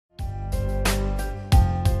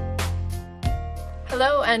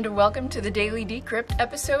Hello and welcome to the Daily Decrypt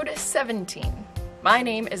episode 17. My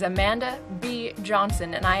name is Amanda B.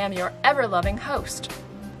 Johnson and I am your ever-loving host.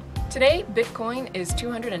 Today, Bitcoin is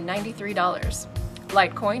 $293,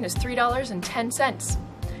 Litecoin is $3.10,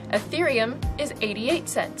 Ethereum is 88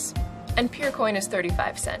 cents, and Purecoin is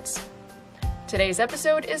 35 cents. Today's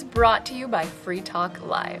episode is brought to you by Free Talk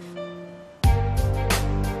Live.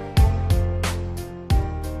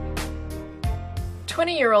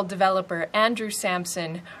 "20-year-old developer Andrew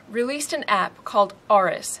Sampson released an app called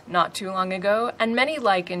Aurous not too long ago, and many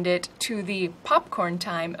likened it to the popcorn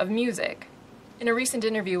time of music. In a recent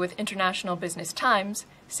interview with International Business Times,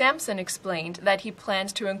 Sampson explained that he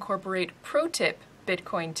plans to incorporate ProTip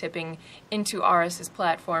Bitcoin tipping into Aurous'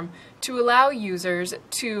 platform to allow users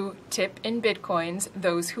to tip in Bitcoins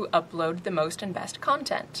those who upload the most and best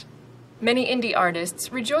content. Many indie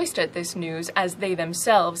artists rejoiced at this news as they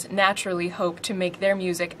themselves naturally hope to make their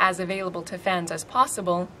music as available to fans as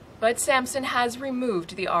possible, but Sampson has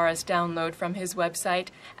removed the Aurous download from his website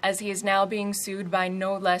as he is now being sued by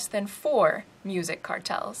no less than 4 music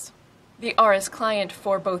cartels. The Aurous client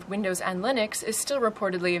for both Windows and Linux is still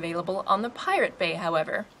reportedly available on the Pirate Bay,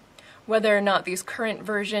 however. Whether or not these current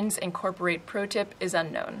versions incorporate ProTip is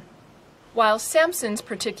unknown. While Sampson's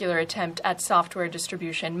particular attempt at software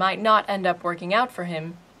distribution might not end up working out for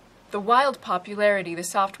him, the wild popularity the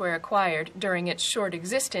software acquired during its short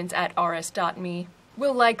existence at Aurous.me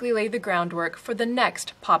will likely lay the groundwork for the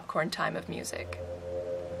next popcorn time of music.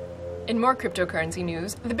 In more cryptocurrency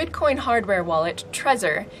news, the Bitcoin hardware wallet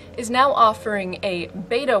Trezor is now offering a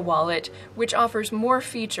beta wallet which offers more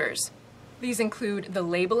features. These include the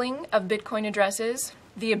labeling of Bitcoin addresses,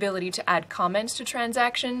 the ability to add comments to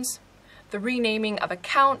transactions, the renaming of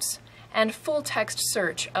accounts, and full-text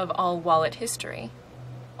search of all wallet history.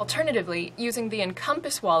 Alternatively, using the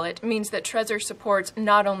Encompass wallet means that Trezor supports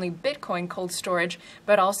not only Bitcoin cold storage,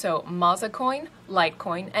 but also Mazacoin,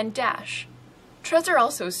 Litecoin, and Dash. Trezor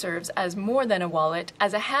also serves as more than a wallet,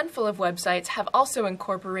 as a handful of websites have also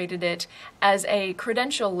incorporated it as a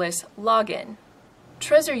credential-less login.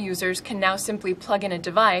 Trezor users can now simply plug in a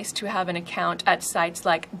device to have an account at sites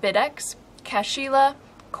like BitX, Cashila,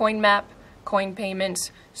 CoinMap, Coin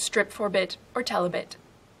Payments, Strip4bit, or Telebit.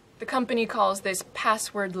 The company calls this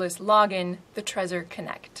passwordless login the Trezor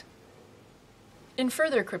Connect. In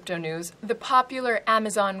further crypto news, the popular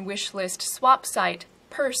Amazon wishlist swap site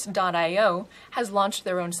Purse.io has launched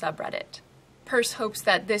their own subreddit. Purse hopes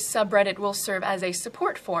that this subreddit will serve as a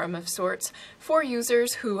support forum of sorts for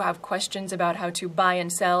users who have questions about how to buy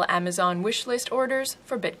and sell Amazon wishlist orders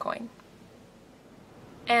for Bitcoin.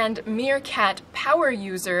 And Meerkat power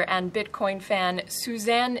user and Bitcoin fan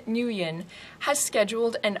Suzanne Nguyen has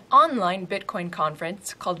scheduled an online Bitcoin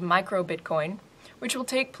conference called Micro Bitcoin, which will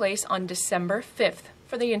take place on December 5th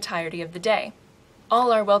for the entirety of the day.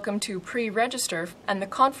 All are welcome to pre-register, and the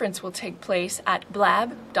conference will take place at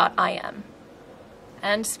blab.im.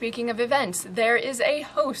 And speaking of events, there is a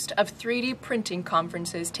host of 3D printing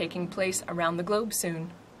conferences taking place around the globe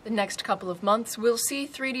soon. The next couple of months will see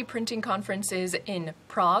 3D printing conferences in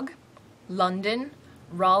Prague, London,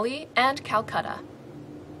 Raleigh, and Calcutta.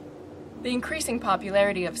 The increasing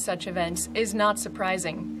popularity of such events is not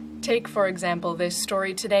surprising. Take, for example, this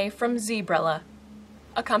story today from Zebrella.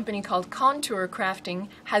 A company called Contour Crafting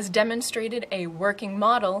has demonstrated a working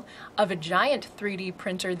model of a giant 3D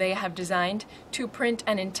printer they have designed to print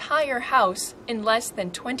an entire house in less than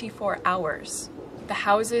 24 hours. The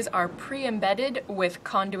houses are pre-embedded with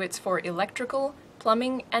conduits for electrical,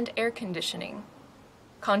 plumbing, and air conditioning.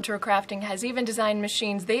 Contour Crafting has even designed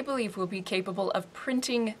machines they believe will be capable of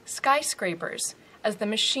printing skyscrapers, as the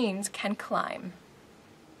machines can climb.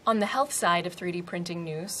 On the health side of 3D printing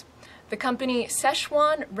news, the company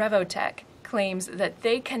Szechuan Revotech claims that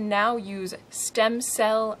they can now use stem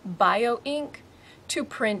cell bio-ink to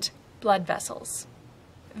print blood vessels.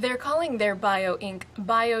 They're calling their bio-ink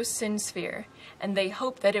BioSynsphere, and they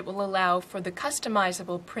hope that it will allow for the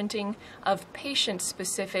customizable printing of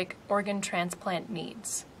patient-specific organ transplant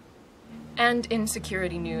needs. And in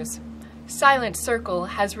security news, Silent Circle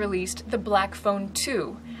has released the Blackphone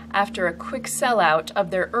 2 after a quick sellout of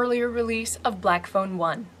their earlier release of Blackphone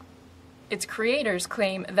 1. Its creators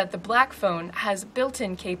claim that the Blackphone has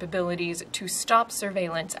built-in capabilities to stop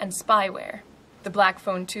surveillance and spyware. The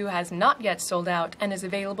Blackphone 2 has not yet sold out and is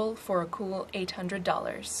available for a cool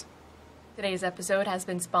 $800. Today's episode has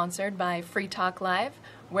been sponsored by Free Talk Live,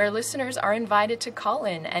 where listeners are invited to call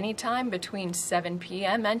in anytime between 7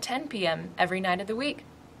 p.m. and 10 p.m. every night of the week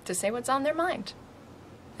to say what's on their mind.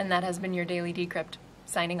 And that has been your Daily Decrypt,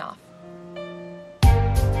 signing off.